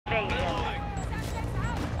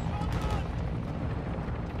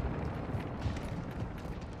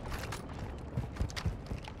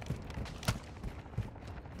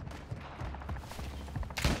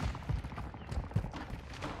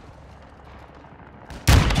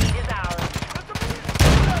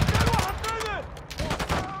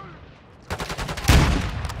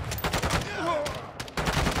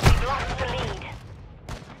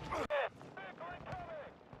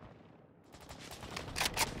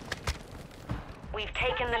We've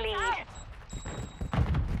taken the lead.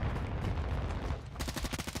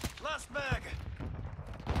 Last mag.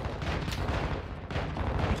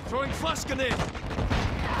 Throwing flash grenade.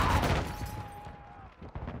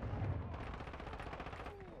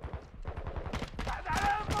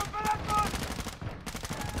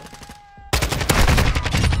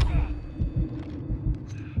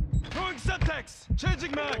 Throwing Semtex.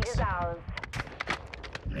 Changing The lead mags. is ours.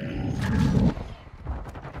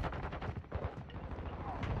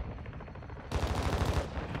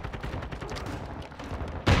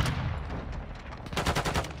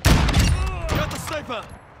 Got the sniper.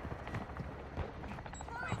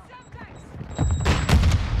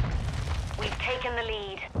 We've taken the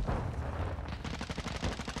lead.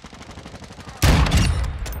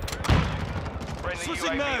 Friendly Switching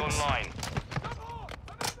UAV mags. online.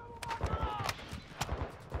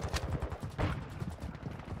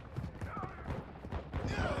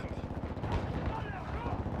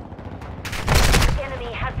 The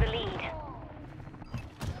enemy has the lead.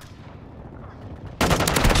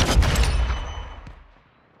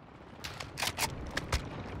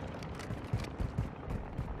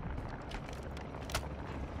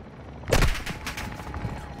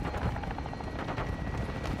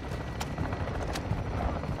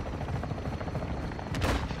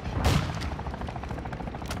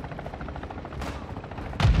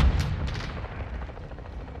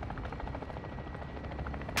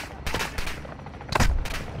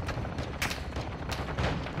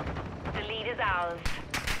 The lead is ours.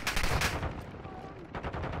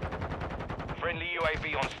 Friendly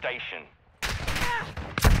UAV on station.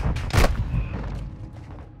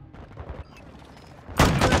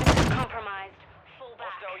 Compromised. Fall back.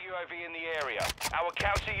 Hostile UAV in the area. Our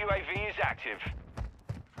counter UAV is active.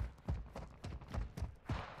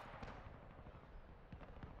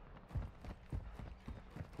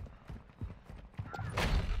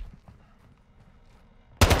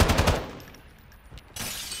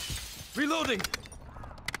 Reloading.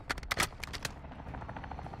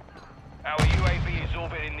 Our UAV is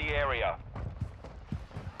orbiting the area.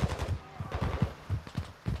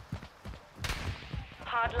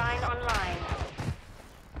 Hardline online.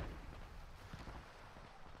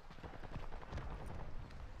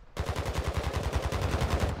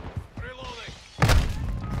 Reloading.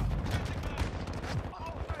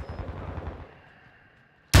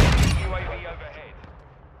 UAV overhead.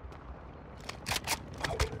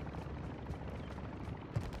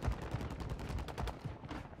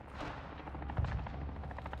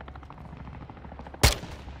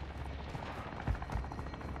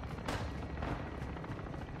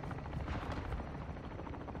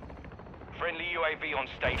 Friendly UAV on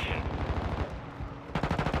station.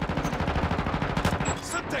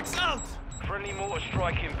 Semtex out. Friendly mortar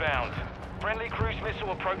strike inbound. Friendly cruise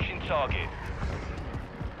missile approaching target.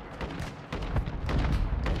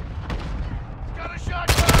 Got a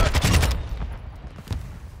shotgun.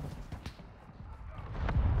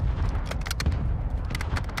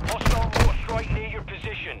 Hostile mortar strike near your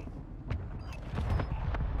position.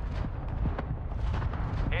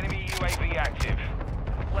 Enemy UAV active.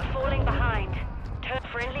 We're falling behind.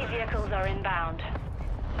 Friendly vehicles are inbound.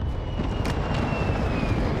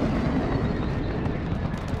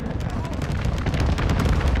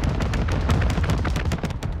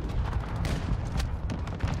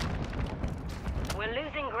 We're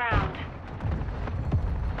losing ground.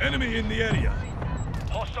 Enemy in the area.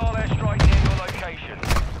 Hostile airstrike near your location.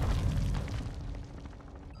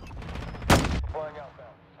 Flying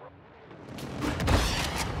outbound.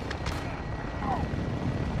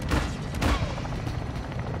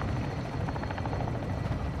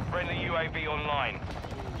 Friendly UAV online.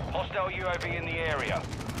 Hostile UAV in the area.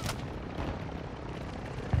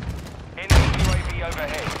 Enemy UAV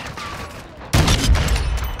overhead.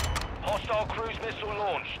 Hostile cruise missile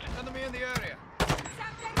launched. Enemy in the area.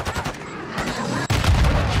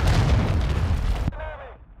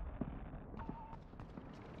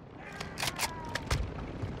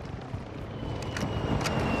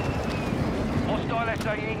 Hostile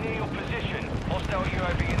SAE near your position. Hostile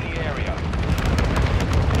UAV in the area.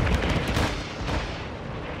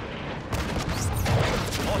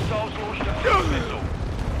 Hostiles launched a cruise missile.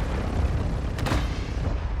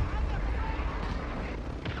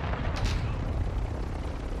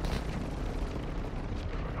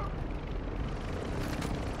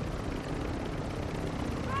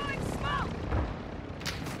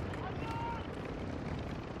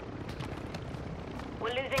 We're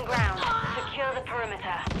losing ground. Secure the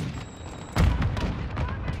perimeter.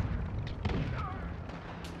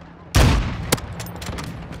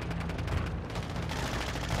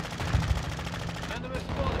 Enemy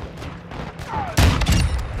spotted.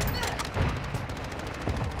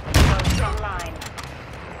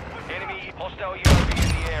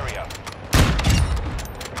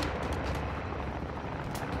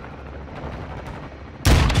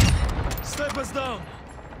 Snipers down!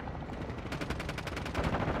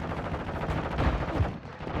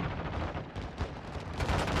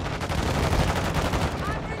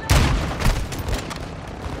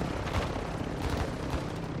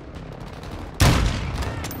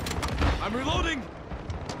 I'm reloading!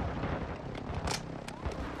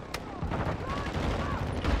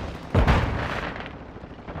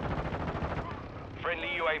 Friendly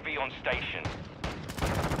UAV on station.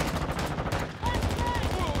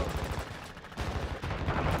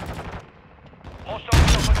 Hostile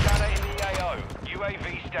chopper gunner in the AO.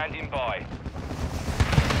 UAV standing by.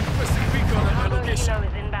 Requesting recon at my Cargo location. helo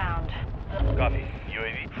is inbound. Copy.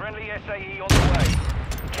 UAV. Friendly SAE on the way.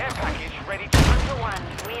 Care package ready to... Hunter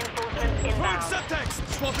 1, reinforcements Throwing inbound. subtext!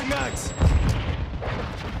 Swapping mags!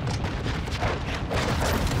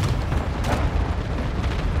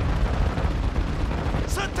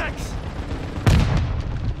 Subtext!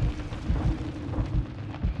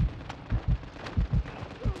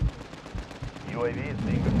 UAV is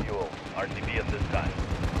being refueled. RTB at this time.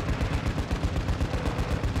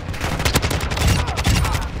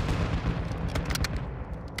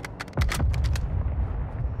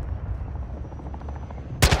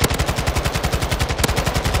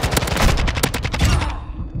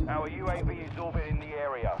 Our UAV is orbiting the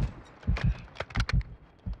area.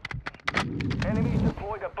 Enemies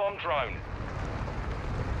deployed a bomb drone.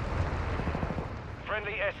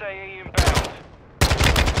 Friendly SAE inbound.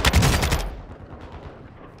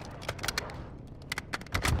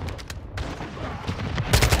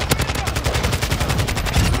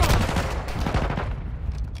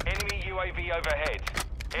 Enemy UAV overhead.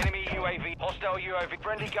 Enemy UAV. Hostile UAV.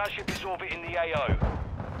 Friendly gunship is orbiting the AO.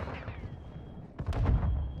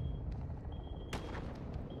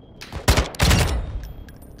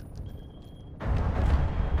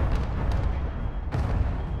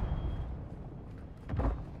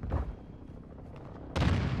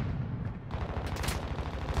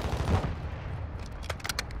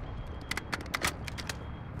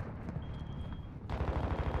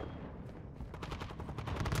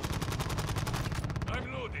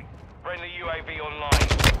 I'm loading. Friendly UAV online.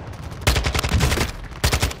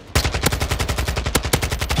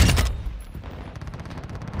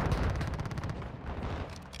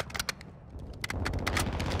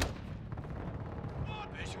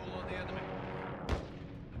 Visual on the enemy.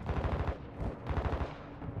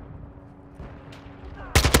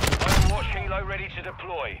 Overwatch helo ready to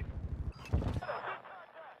deploy.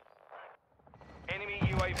 Enemy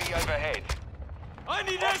UAV overhead. I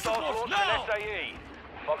need air Hostiles support launched now! an SAE.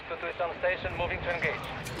 Fox 2 is on station, moving to engage.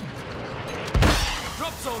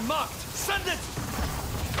 Drop zone marked! Send it!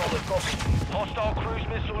 Solid copy. Hostile cruise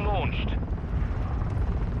missile launched.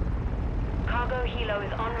 Cargo helo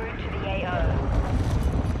is en route to the AO.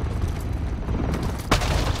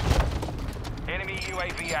 Enemy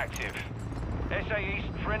UAV active. SAE,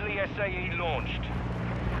 friendly SAE launched.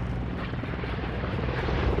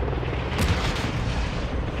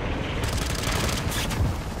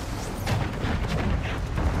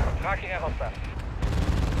 Tracking a hostile.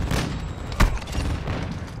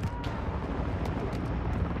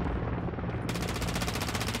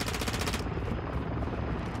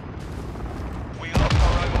 We lost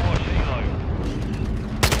our Overwatch helo.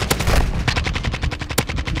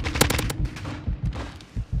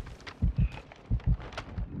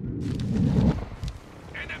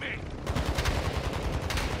 Enemy!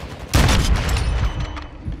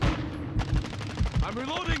 I'm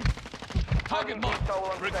reloading! Target marked!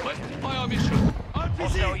 Request fire mission!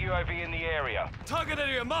 Hostile RPG! UAV in the area. Target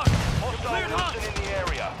area marked! Hostile Cleared hot! Wilson in the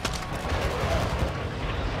area.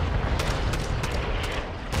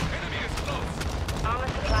 Enemy is close! Armor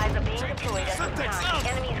supplies are being deployed at this Subtext time. out.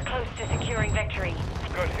 Enemies close to securing victory.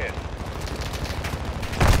 Good hit.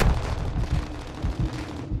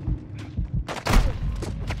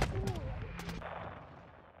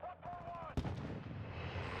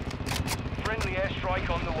 Friendly airstrike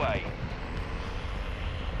on the way.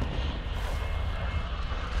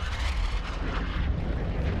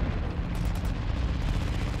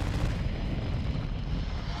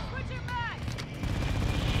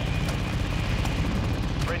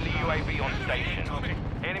 Friendly UAV on station.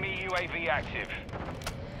 Enemy UAV active.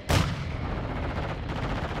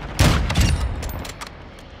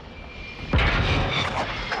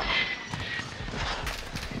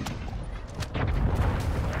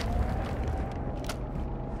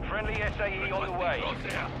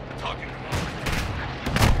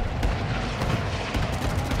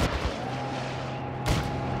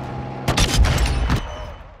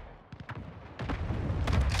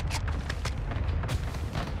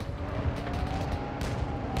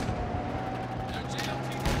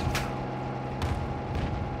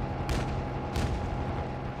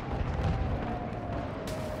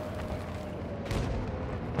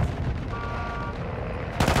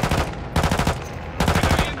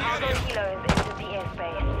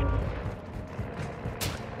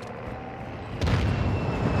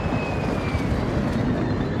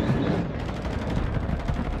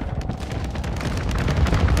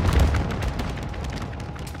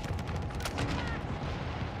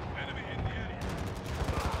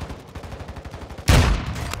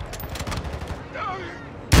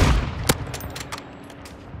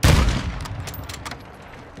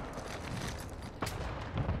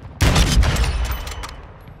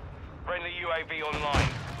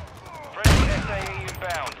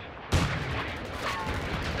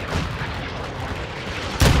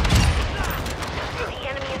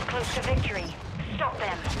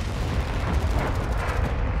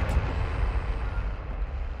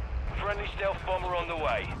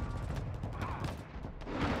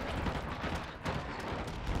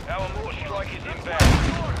 Our mortar strike is inbound.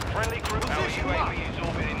 Friendly group, our UAV is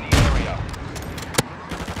orbiting the area.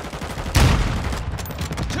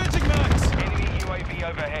 Changing mags! Enemy UAV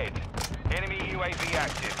overhead. Enemy UAV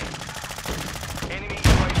active. Enemy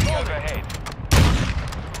UAV overhead.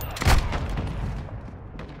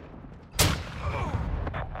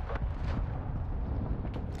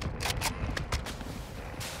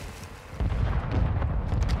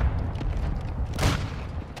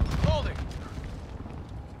 Holding!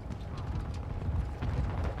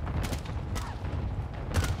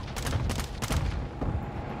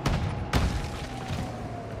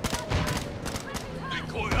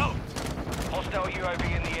 Decoy out! Hostile UAV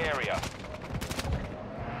in the area.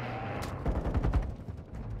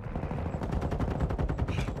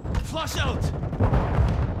 Flash out!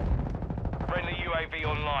 Friendly UAV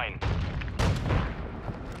online.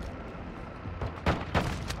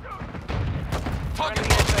 Target Friendly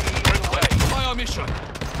marked. UAV on the way. Request fire mission.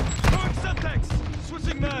 Throwing Semtex.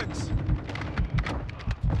 Switching mags.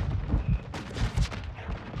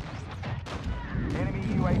 Enemy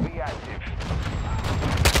UAV active.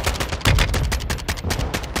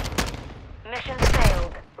 Mission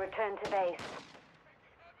failed. Return to base.